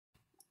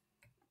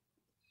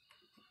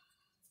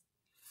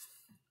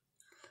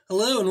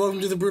Hello and welcome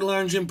to the Brutal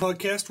Iron Gym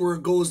podcast, where our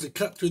goal is to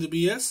cut through the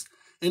BS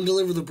and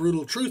deliver the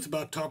brutal truth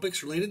about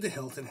topics related to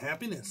health and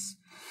happiness.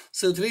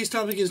 So today's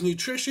topic is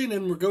nutrition,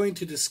 and we're going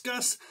to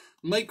discuss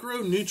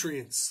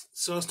micronutrients.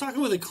 So I was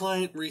talking with a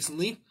client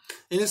recently,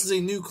 and this is a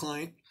new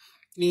client,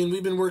 and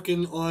we've been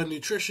working on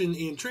nutrition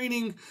and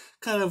training,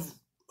 kind of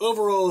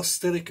overall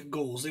aesthetic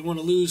goals. They want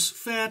to lose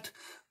fat,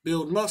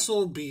 build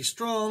muscle, be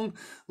strong,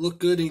 look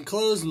good in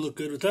clothes and look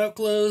good without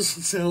clothes,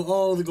 so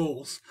all the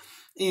goals.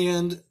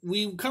 And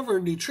we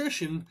covered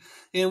nutrition,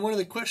 and one of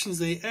the questions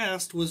they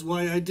asked was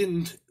why I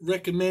didn't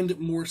recommend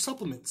more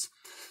supplements.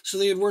 So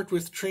they had worked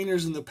with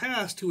trainers in the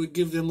past who would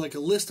give them like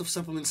a list of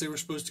supplements they were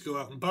supposed to go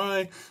out and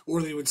buy,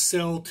 or they would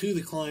sell to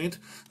the client.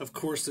 Of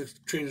course, the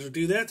trainers would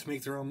do that to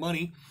make their own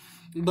money.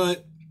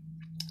 But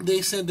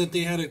they said that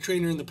they had a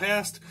trainer in the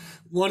past.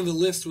 One of the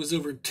lists was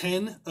over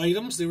 10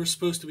 items they were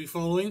supposed to be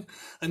following.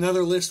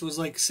 Another list was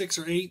like 6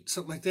 or 8,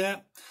 something like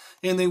that.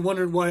 And they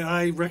wondered why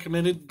I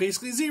recommended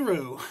basically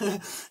 0.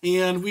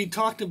 And we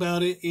talked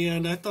about it,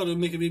 and I thought it would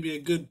make it maybe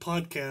a good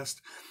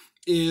podcast.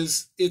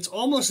 It's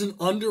almost an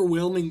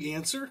underwhelming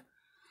answer.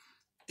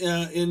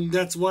 And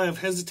that's why I've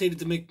hesitated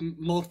to make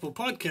multiple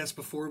podcasts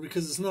before,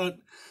 because it's not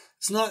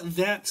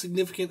that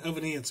significant of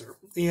an answer.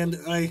 And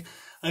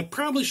I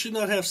probably should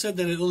not have said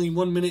that at only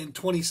 1 minute and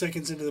 20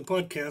 seconds into the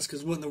podcast,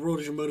 because what in the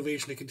world is your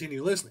motivation to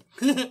continue listening?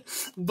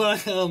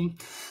 But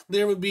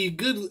there would be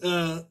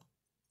good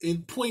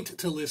point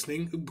to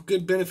listening,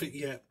 good benefit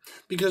yet,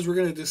 because we're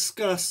going to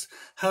discuss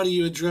how do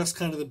you address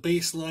kind of the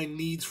baseline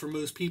needs for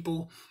most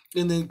people,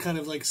 and then kind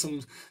of like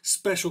some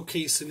special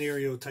case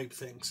scenario type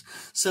things.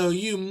 So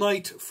you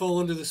might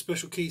fall under the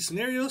special case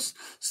scenarios,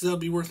 so that'll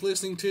be worth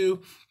listening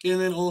to. And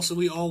then also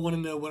we all want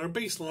to know what our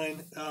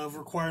baseline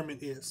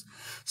requirement is.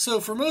 So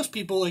for most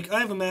people, like I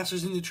have a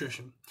master's in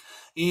nutrition.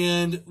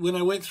 And when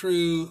I went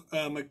through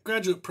my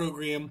graduate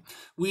program,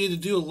 we had to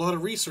do a lot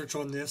of research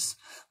on this.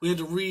 We had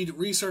to read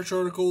research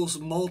articles,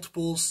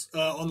 multiples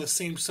on the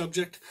same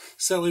subject,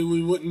 so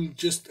we wouldn't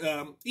just,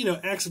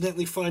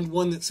 accidentally find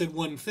one that said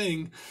one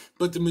thing,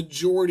 but the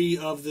majority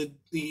of the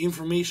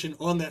information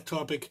on that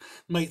topic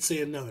might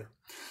say another.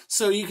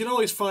 So you can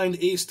always find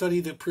a study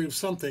that proves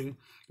something,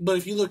 but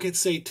if you look at,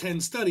 say, 10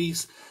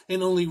 studies,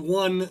 and only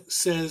one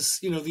says,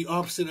 the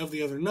opposite of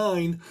the other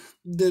 9,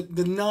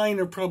 the 9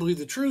 are probably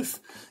the truth,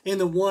 and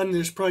the one,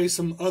 there's probably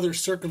some other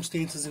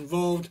circumstances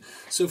involved.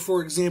 So,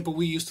 for example,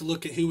 we used to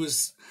look at who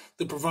was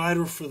the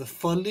provider for the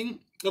funding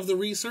of the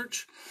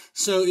research.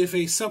 So if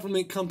a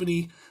supplement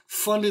company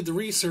funded the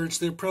research,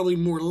 they're probably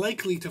more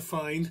likely to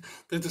find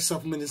that the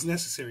supplement is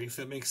necessary, if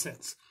that makes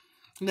sense.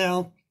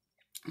 Now,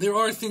 there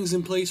are things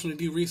in place when I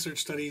do research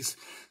studies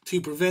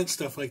to prevent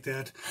stuff like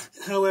that.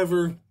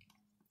 However,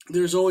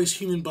 there's always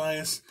human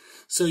bias,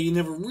 so you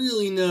never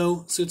really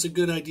know, so it's a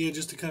good idea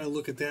just to kind of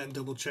look at that and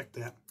double check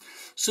that.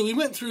 So we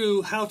went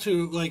through how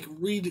to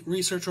read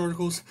research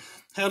articles,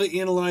 how to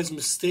analyze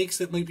mistakes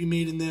that might be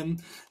made in them,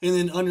 and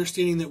then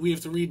understanding that we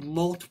have to read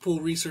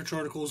multiple research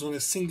articles on a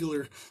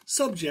singular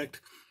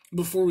subject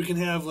before we can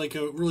have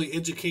a really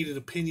educated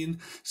opinion.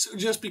 So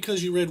just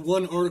because you read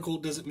one article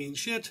doesn't mean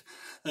shit.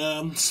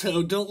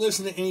 So don't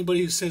listen to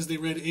anybody who says they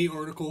read a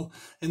article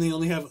and they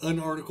only have an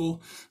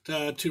article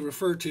to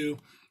refer to.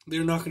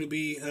 They're not going to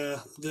be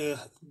the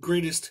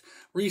greatest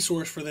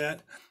resource for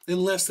that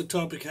unless the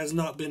topic has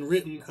not been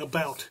written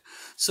about.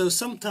 So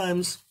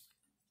sometimes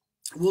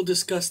we'll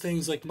discuss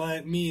things like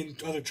me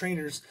and other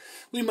trainers.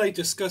 We might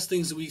discuss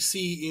things that we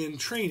see in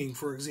training,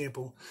 for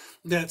example,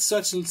 that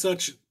such and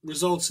such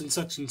results in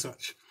such and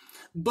such.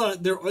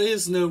 But there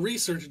is no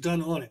research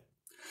done on it.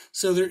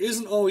 So there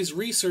isn't always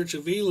research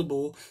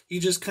available. You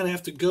just kind of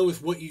have to go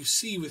with what you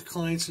see with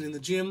clients and in the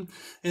gym.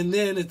 And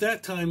then at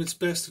that time, it's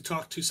best to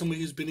talk to somebody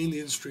who's been in the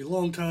industry a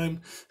long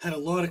time, had a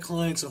lot of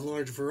clients, a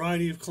large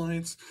variety of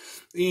clients.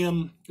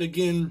 And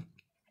again,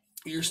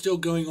 you're still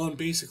going on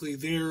basically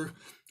their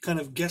kind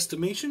of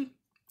guesstimation,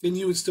 and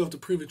you would still have to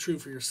prove it true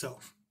for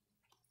yourself.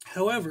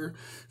 However,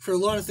 for a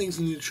lot of things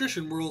in the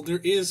nutrition world,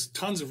 there is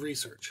tons of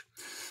research.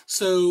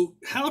 So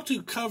how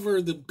to cover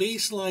the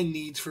baseline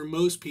needs for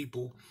most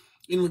people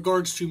in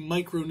regards to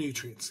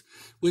micronutrients,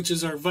 which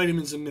is our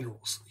vitamins and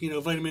minerals.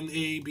 Vitamin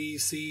A, B,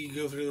 C,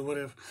 go through the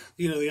whatever,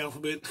 the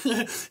alphabet,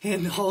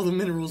 and all the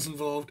minerals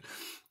involved.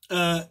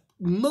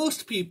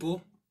 Most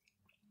people,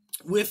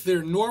 with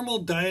their normal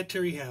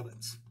dietary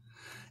habits,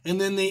 and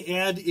then they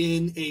add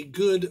in a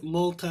good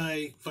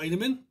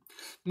multivitamin,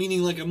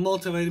 meaning like a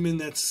multivitamin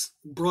that's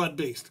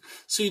broad-based.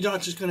 So you're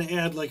not just going to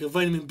add like a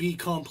vitamin B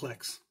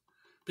complex,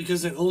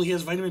 because that only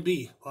has vitamin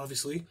B,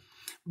 obviously.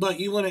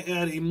 But you want to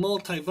add a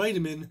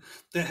multivitamin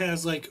that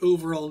has like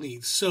overall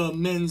needs. So a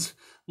men's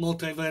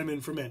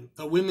multivitamin for men,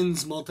 a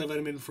women's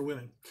multivitamin for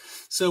women.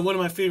 So one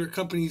of my favorite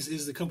companies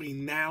is the company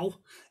Now,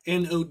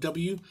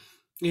 N-O-W.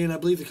 and I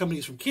believe the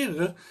company's from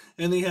Canada,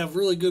 and they have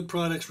really good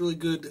products, really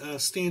good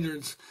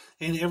standards,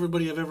 and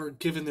everybody I've ever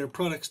given their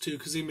products to,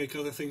 because they make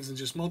other things than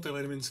just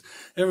multivitamins,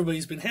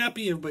 everybody's been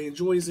happy, everybody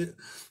enjoys it,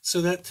 so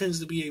that tends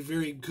to be a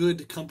very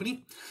good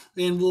company.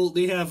 And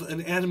they have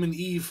an Adam and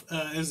Eve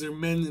as their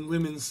men and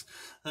women's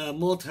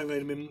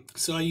multivitamin,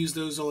 so I use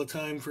those all the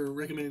time for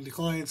recommending to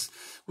clients.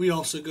 We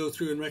also go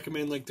through and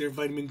recommend like their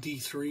vitamin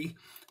D3,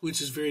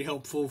 which is very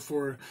helpful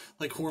for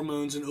like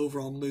hormones and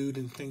overall mood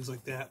and things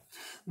like that.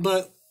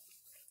 But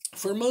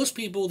for most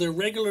people, their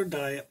regular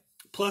diet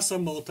plus a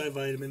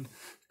multivitamin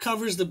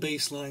covers the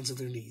baselines of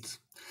their needs.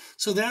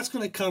 So that's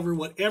going to cover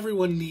what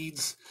everyone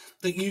needs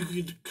that you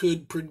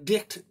could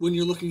predict when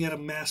you're looking at a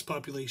mass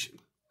population.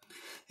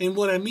 And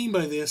what I mean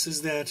by this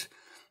is that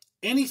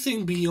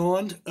anything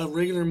beyond a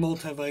regular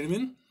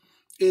multivitamin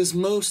is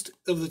most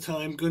of the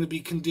time going to be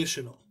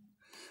conditional,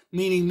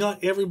 meaning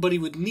not everybody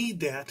would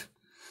need that.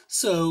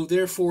 So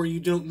therefore,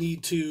 you don't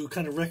need to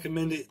kind of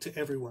recommend it to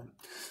everyone.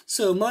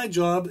 So my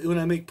job when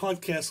I make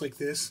podcasts like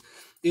this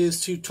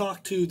is to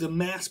talk to the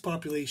mass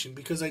population,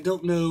 because I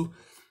don't know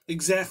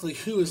exactly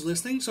who is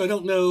listening. So I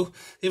don't know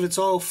if it's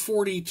all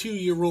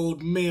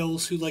 42-year-old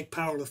males who like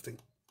powerlifting,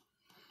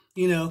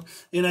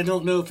 and I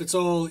don't know if it's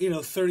all,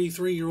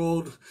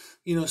 33-year-old,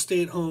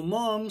 stay-at-home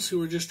moms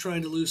who are just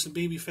trying to lose some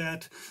baby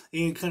fat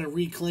and kind of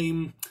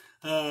reclaim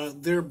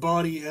their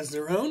body as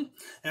their own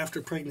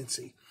after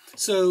pregnancy.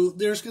 So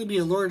there's going to be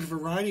a large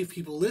variety of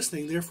people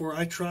listening. Therefore,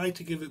 I try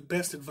to give it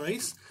best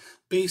advice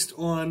based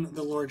on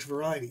the large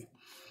variety.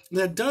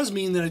 That does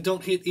mean that I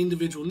don't hit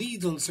individual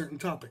needs on certain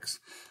topics.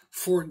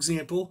 For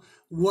example,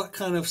 what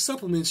kind of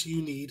supplements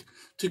you need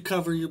to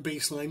cover your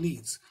baseline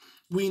needs.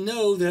 We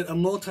know that a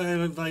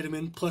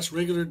multivitamin plus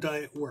regular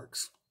diet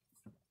works.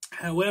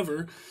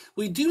 However,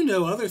 we do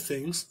know other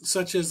things,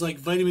 such as like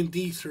vitamin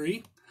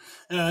D3.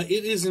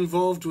 It is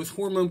involved with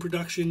hormone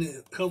production.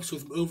 It helps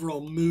with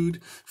overall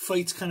mood,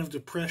 fights kind of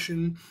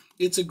depression.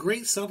 It's a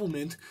great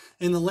supplement.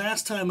 And the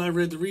last time I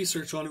read the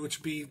research on it, which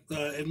would be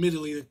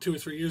admittedly 2 or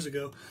 3 years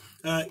ago,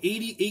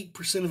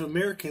 88% of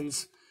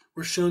Americans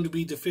were shown to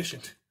be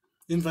deficient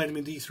in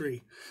vitamin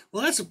D3.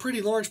 Well, that's a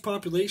pretty large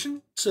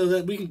population, so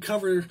that we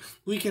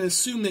can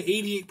assume that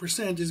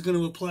 88% is going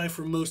to apply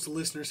for most of the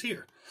listeners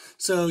here.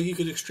 So you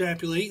could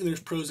extrapolate, and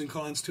there's pros and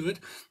cons to it,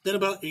 that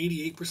about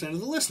 88% of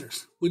the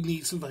listeners would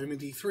need some vitamin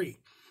D3.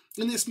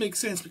 And this makes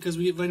sense because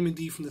we get vitamin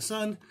D from the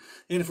sun,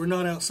 and if we're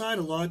not outside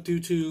a lot due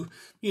to,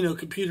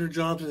 computer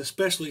jobs and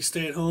especially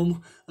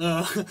stay-at-home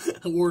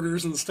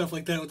orders and stuff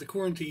like that with the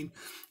quarantine,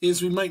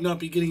 is we might not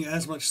be getting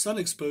as much sun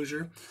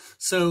exposure.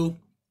 So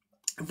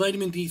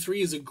vitamin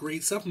D3 is a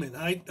great supplement.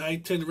 I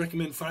tend to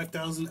recommend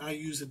 5,000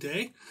 IUs a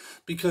day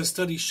because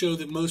studies show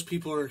that most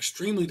people are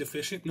extremely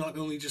deficient, not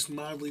only just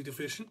mildly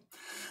deficient.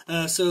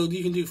 So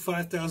you can do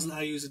 5,000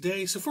 IUs a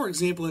day. So for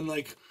example, in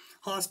like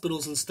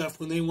hospitals and stuff,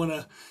 when they want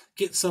to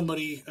get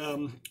somebody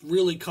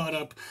really caught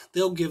up,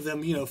 they'll give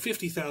them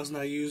 50,000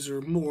 IUs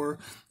or more,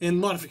 and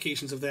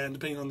modifications of that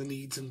depending on the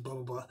needs and blah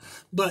blah blah.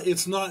 But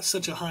it's not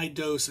such a high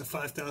dose of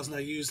 5,000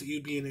 IUs that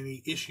you'd be in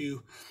any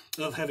issue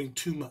of having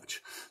too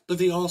much. But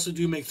they also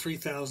do make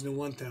 3,000 and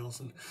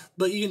 1,000.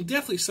 But you can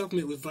definitely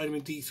supplement with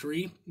vitamin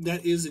D3.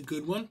 That is a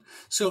good one.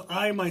 So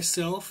I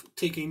myself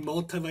take a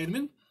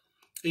multivitamin,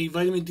 a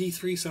vitamin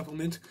D3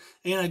 supplement,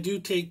 and I do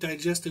take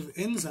digestive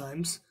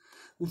enzymes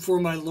for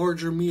my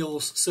larger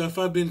meals. So if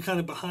I've been kind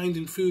of behind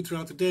in food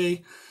throughout the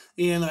day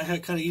and I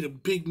kind of eat a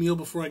big meal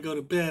before I go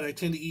to bed, I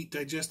tend to eat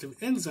digestive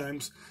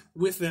enzymes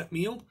with that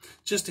meal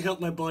just to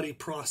help my body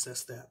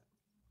process that.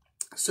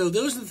 So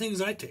those are the things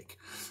I take,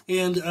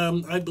 and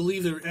I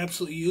believe they're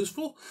absolutely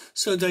useful.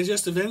 So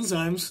digestive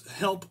enzymes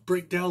help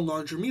break down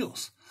larger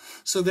meals.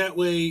 So that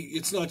way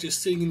it's not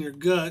just sitting in your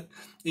gut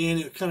and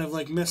it kind of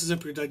like messes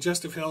up your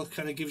digestive health,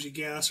 kind of gives you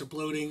gas or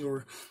bloating,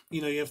 or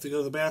you have to go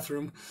to the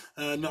bathroom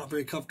not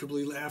very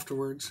comfortably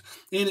afterwards.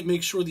 And it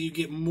makes sure that you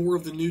get more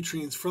of the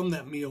nutrients from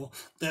that meal,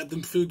 that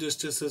the food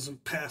just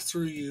doesn't pass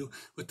through you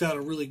without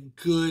a really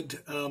good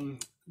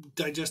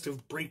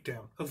digestive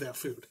breakdown of that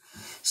food.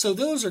 So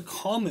those are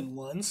common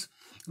ones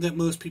that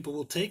most people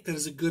will take. That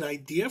is a good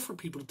idea for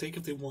people to take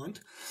if they want.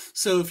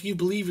 So if you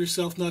believe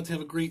yourself not to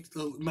have a great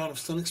amount of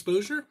sun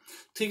exposure,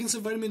 taking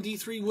some vitamin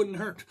D3 wouldn't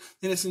hurt.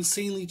 And it's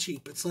insanely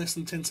cheap. It's less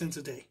than 10 cents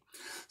a day.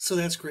 So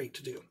that's great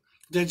to do.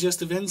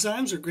 Digestive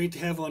enzymes are great to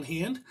have on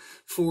hand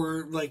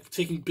for like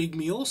taking big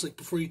meals. Like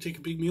before you take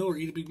a big meal or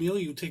eat a big meal,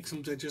 you take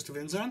some digestive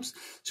enzymes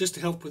just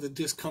to help with the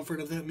discomfort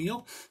of that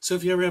meal. So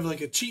if you ever have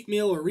like a cheat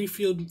meal or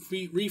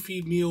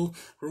refeed meal,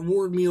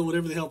 reward meal,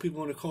 whatever the hell people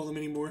want to call them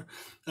anymore.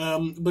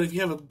 But if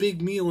you have a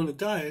big meal in a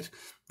diet,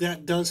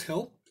 that does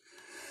help.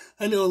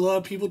 I know a lot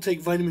of people take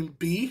vitamin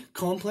B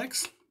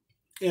complex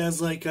as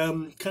like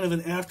kind of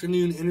an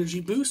afternoon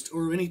energy boost,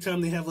 or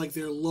anytime they have like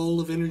their lull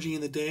of energy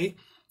in the day,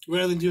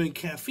 rather than doing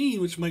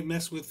caffeine, which might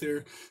mess with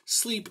their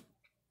sleep.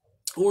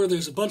 Or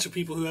there's a bunch of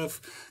people who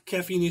have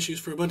caffeine issues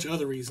for a bunch of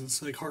other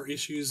reasons, like heart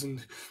issues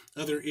and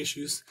other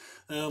issues.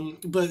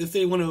 But if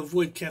they want to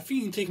avoid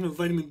caffeine, taking a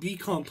vitamin B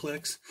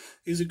complex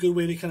is a good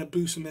way to kind of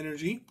boost some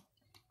energy.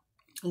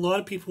 A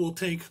lot of people will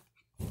take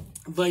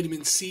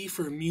vitamin C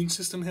for immune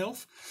system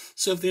health.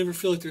 So if they ever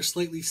feel like they're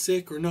slightly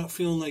sick or not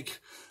feeling like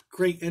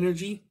great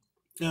energy,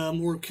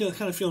 or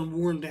kind of feeling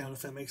worn down,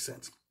 if that makes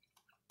sense.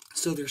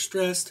 So they're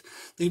stressed,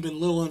 they've been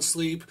low on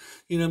sleep,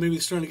 maybe they're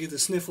starting to get the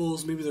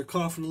sniffles, maybe they're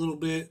coughing a little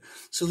bit.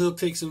 So they'll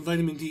take some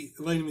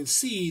vitamin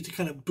C to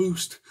kind of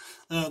boost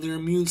their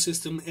immune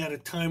system at a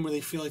time where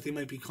they feel like they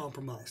might be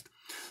compromised.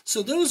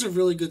 So those are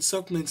really good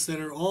supplements that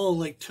are all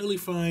like totally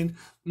fine,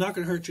 not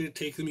going to hurt you to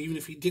take them even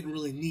if you didn't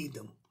really need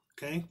them,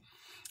 okay?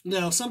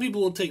 Now, some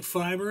people will take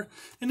fiber,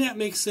 and that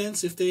makes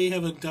sense if they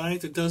have a diet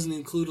that doesn't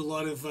include a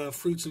lot of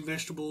fruits and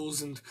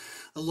vegetables and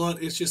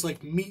it's just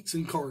like meats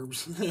and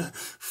carbs.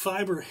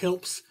 Fiber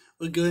helps,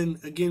 again,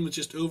 with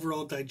just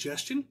overall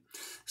digestion.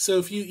 So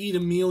if you eat a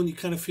meal and you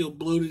kind of feel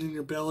bloated in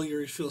your belly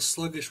or you feel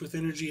sluggish with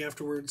energy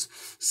afterwards,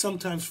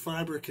 sometimes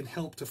fiber can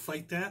help to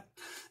fight that.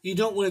 You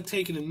don't want to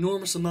take an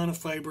enormous amount of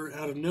fiber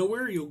out of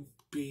nowhere. You'll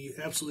be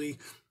absolutely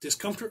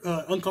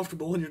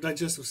uncomfortable in your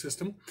digestive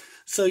system.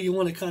 So you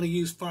want to kind of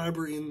use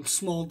fiber in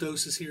small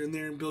doses here and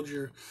there and build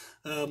your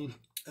kind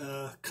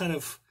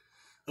of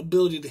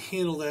ability to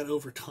handle that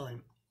over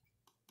time.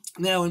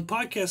 Now, in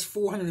podcast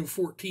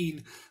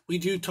 414, we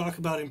do talk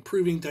about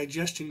improving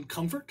digestion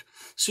comfort.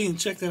 So you can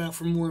check that out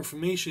for more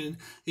information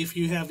if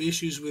you have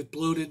issues with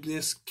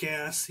bloatedness,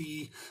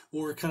 gassy,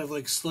 or kind of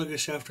like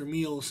sluggish after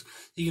meals.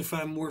 You can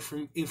find more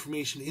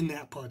information in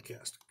that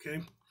podcast,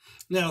 okay?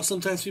 Now,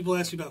 sometimes people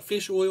ask me about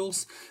fish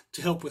oils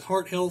to help with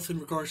heart health in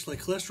regards to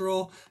like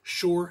cholesterol.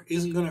 Sure,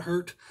 isn't going to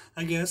hurt,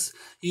 I guess.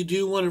 You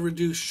do want to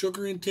reduce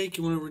sugar intake.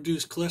 You want to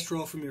reduce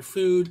cholesterol from your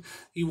food.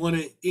 You want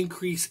to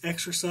increase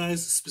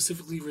exercise,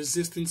 specifically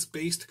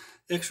resistance-based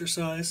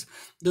exercise.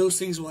 Those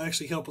things will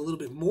actually help a little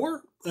bit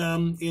more,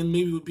 and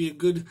maybe would be a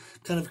good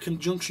kind of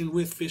conjunction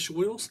with fish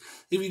oils.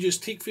 If you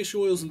just take fish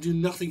oils and do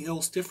nothing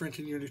else different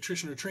in your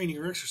nutrition or training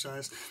or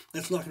exercise,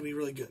 that's not going to be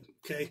really good,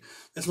 okay?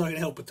 That's not going to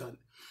help a ton.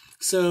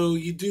 So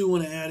you do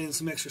want to add in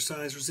some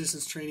exercise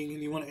resistance training,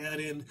 and you want to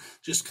add in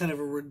just kind of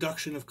a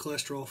reduction of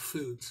cholesterol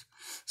foods.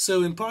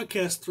 So in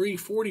podcast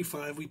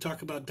 345, we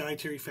talk about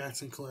dietary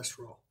fats and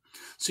cholesterol.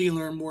 So you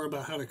learn more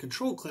about how to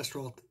control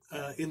cholesterol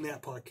in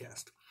that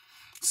podcast.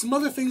 Some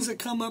other things that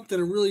come up that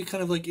are really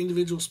kind of like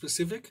individual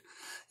specific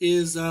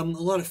is a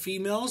lot of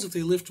females, if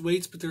they lift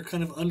weights but they're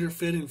kind of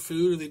underfed in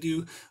food, or they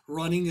do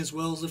running as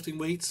well as lifting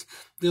weights,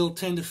 they'll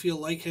tend to feel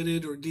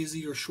lightheaded or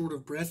dizzy or short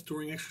of breath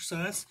during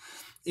exercise.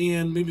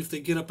 And maybe if they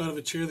get up out of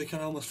a chair, they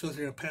kind of almost feel like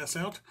they're going to pass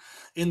out.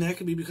 And that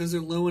could be because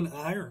they're low in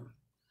iron.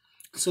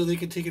 So they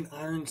can take an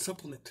iron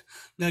supplement.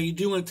 Now, you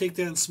do want to take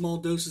that in small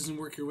doses and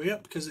work your way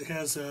up, because it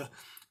has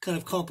kind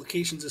of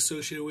complications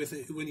associated with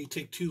it. When you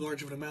take too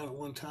large of an amount at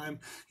one time,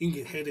 you can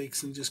get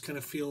headaches and just kind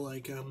of feel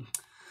like,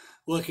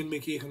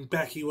 it can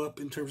back you up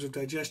in terms of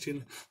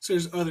digestion. So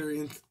there's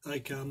other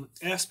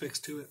aspects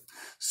to it.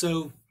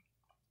 So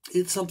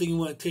it's something you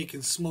want to take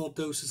in small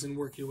doses and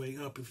work your way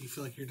up if you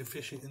feel like you're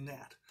deficient in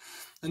that.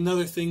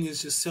 Another thing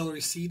is just celery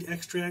seed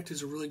extract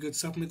is a really good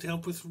supplement to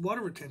help with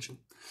water retention.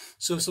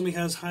 So if somebody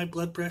has high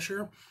blood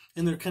pressure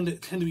and they tend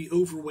to be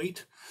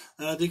overweight,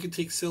 they can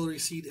take celery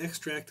seed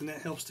extract, and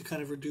that helps to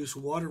kind of reduce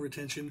water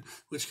retention,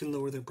 which can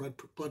lower their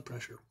blood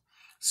pressure.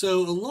 So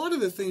a lot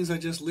of the things I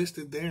just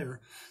listed there,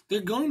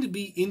 they're going to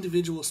be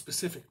individual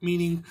specific,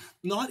 meaning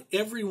not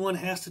everyone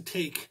has to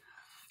take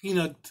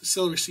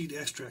celery seed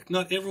extract.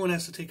 Not everyone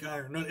has to take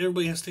iron. Not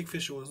everybody has to take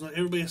fish oils. Not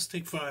everybody has to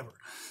take fiber.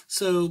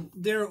 So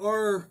there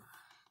are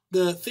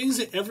the things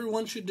that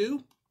everyone should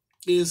do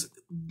is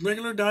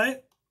regular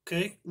diet,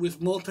 okay, with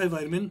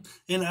multivitamin,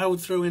 and I would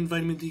throw in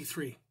vitamin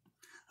D3.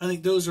 I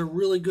think those are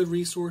really good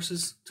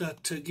resources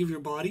to give your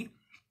body.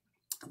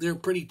 They're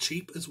pretty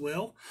cheap as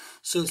well,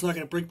 so it's not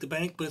going to break the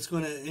bank, but it's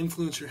going to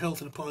influence your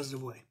health in a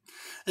positive way.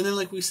 And then,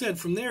 like we said,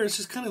 from there, it's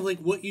just kind of like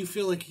what you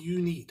feel like you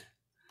need.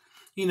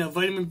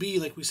 Vitamin B,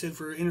 like we said,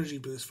 for energy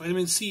boost.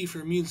 Vitamin C for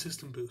immune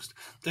system boost.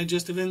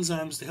 Digestive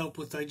enzymes to help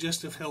with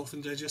digestive health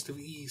and digestive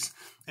ease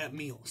at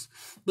meals.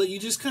 But you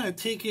just kind of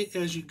take it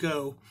as you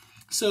go.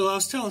 So I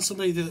was telling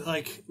somebody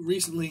that,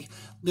 recently,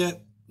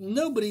 that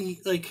nobody,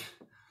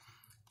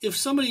 if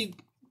somebody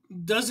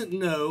doesn't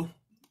know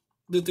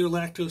that they're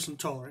lactose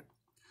intolerant,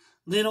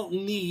 they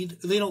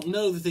don't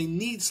know that they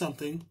need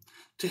something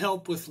to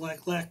help with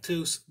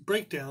lactose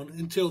breakdown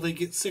until they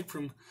get sick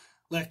from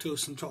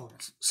lactose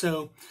intolerance.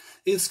 So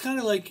it's kind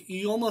of like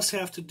you almost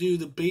have to do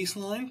the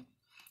baseline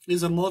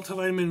is a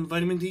multivitamin and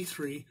vitamin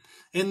D3,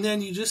 and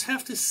then you just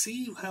have to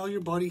see how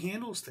your body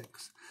handles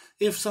things.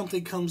 If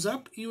something comes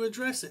up, you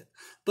address it.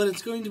 But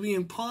it's going to be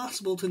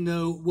impossible to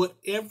know what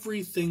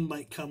everything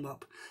might come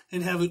up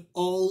and have it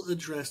all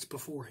addressed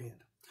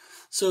beforehand.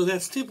 So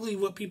that's typically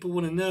what people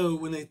want to know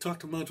when they talk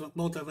to when they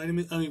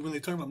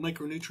talk about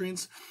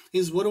micronutrients,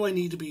 is what do I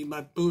need to be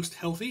my most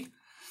healthy?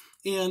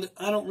 And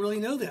I don't really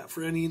know that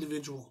for any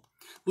individual.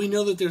 We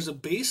know that there's a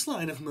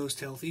baseline of most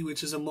healthy,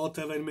 which is a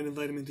multivitamin and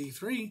vitamin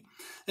D3,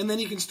 and then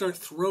you can start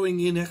throwing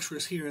in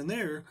extras here and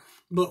there,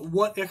 but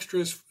what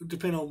extras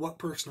depend on what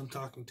person I'm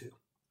talking to.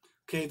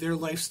 Okay, their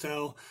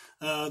lifestyle,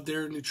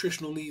 their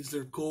nutritional needs,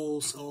 their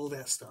goals, all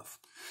that stuff.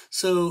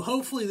 So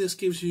hopefully this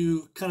gives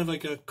you kind of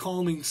like a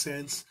calming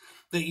sense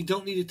that you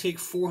don't need to take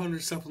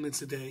 400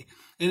 supplements a day.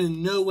 And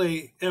in no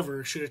way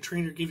ever should a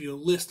trainer give you a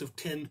list of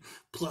 10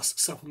 plus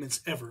supplements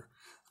ever.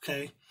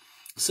 Okay?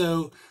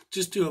 So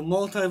just do a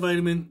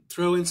multivitamin,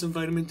 throw in some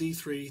vitamin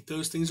D3.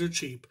 Those things are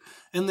cheap.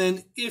 And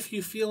then if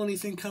you feel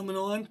anything coming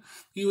on,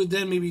 you would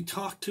then maybe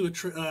talk to a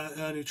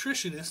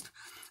nutritionist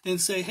and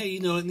say, hey,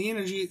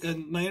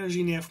 my energy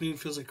in the afternoon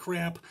feels like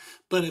crap,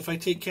 but if I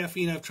take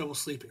caffeine, I have trouble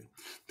sleeping.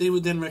 They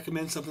would then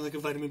recommend something like a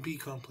vitamin B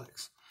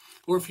complex.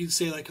 Or if you'd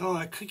say like, oh,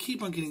 I could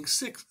keep on getting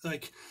sick,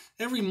 like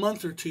every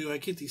month or two, I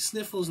get these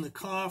sniffles and the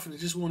cough and it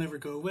just won't ever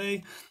go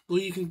away. Well,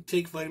 you can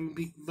take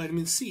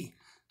vitamin C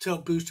to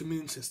help boost your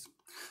immune system.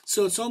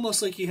 So it's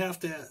almost like you have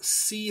to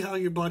see how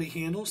your body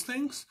handles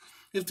things.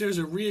 If there's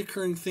a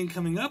reoccurring thing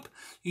coming up,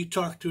 you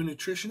talk to a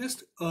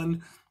nutritionist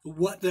on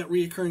what that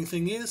reoccurring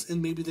thing is,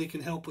 and maybe they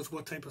can help with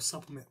what type of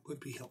supplement would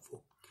be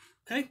helpful.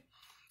 Okay?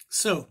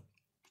 So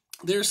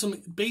there's some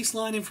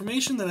baseline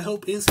information that I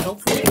hope is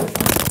helpful,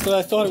 but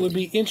I thought it would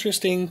be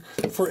interesting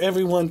for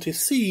everyone to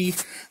see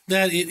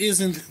that it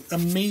isn't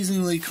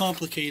amazingly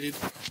complicated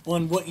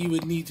on what you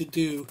would need to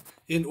do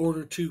in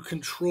order to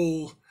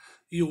control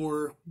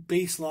your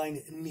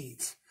baseline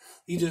needs.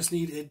 You just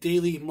need a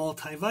daily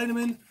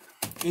multivitamin,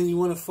 and you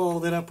want to follow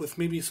that up with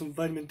maybe some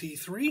vitamin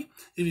D3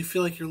 if you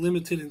feel like you're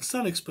limited in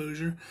sun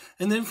exposure,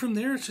 and then from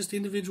there it's just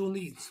individual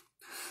needs.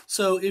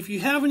 So if you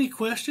have any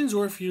questions,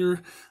 or if you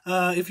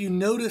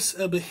notice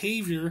a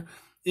behavior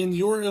in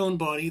your own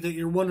body that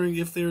you're wondering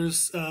if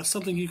there's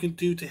something you can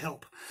do to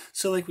help.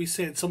 So like we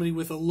said, somebody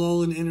with a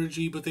lull in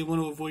energy but they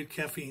want to avoid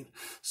caffeine,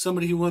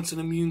 somebody who wants an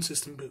immune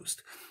system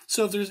boost.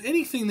 So if there's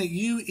anything that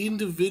you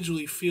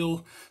individually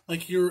feel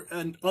like you're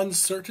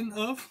uncertain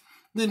of,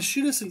 then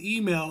shoot us an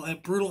email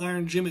at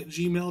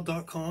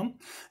brutalironGym@gmail.com,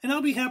 and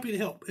I'll be happy to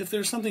help. If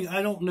there's something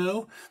I don't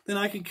know, then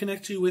I can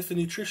connect you with a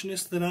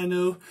nutritionist that I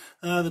know,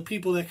 the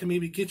people that can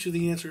maybe get you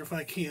the answer if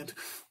I can't.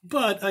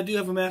 But I do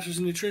have a master's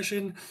in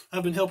nutrition.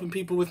 I've been helping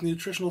people with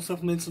nutritional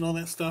supplements and all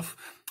that stuff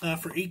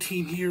for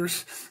 18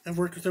 years. I've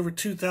worked with over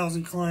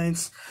 2,000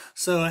 clients,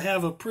 so I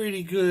have a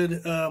pretty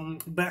good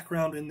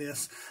background in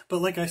this.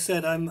 But like I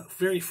said, I'm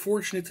very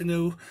fortunate to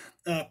know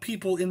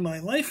people in my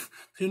life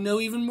who know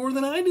even more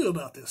than I do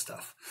about this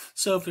stuff.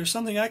 So if there's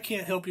something I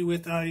can't help you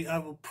with, I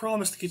will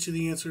promise to get you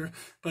the answer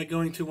by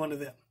going to one of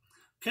them.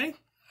 Okay?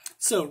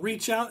 So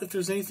reach out if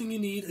there's anything you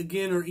need.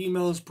 Again, our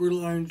email is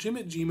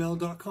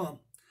brutalironGym@gmail.com.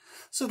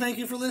 So thank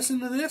you for listening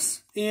to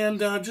this. And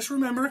just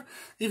remember,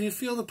 if you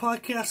feel the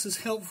podcast is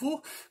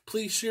helpful,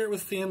 please share it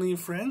with family and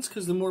friends,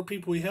 because the more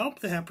people we help,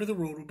 the happier the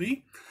world will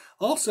be.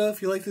 Also,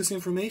 if you like this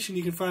information,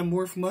 you can find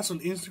more from us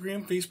on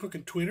Instagram, Facebook,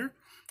 and Twitter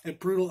at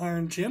Brutal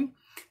Iron Gym.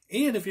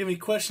 And if you have any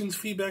questions,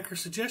 feedback, or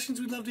suggestions,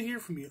 we'd love to hear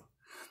from you.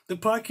 The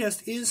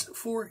podcast is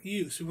for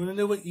you, so we want to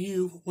know what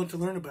you want to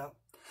learn about.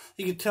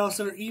 You can tell us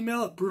at our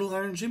email at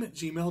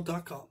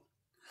brutalironGym@gmail.com.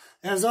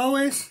 As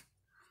always,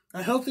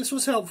 I hope this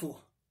was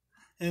helpful,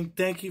 and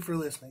thank you for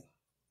listening.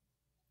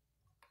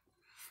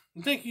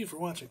 And thank you for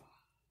watching.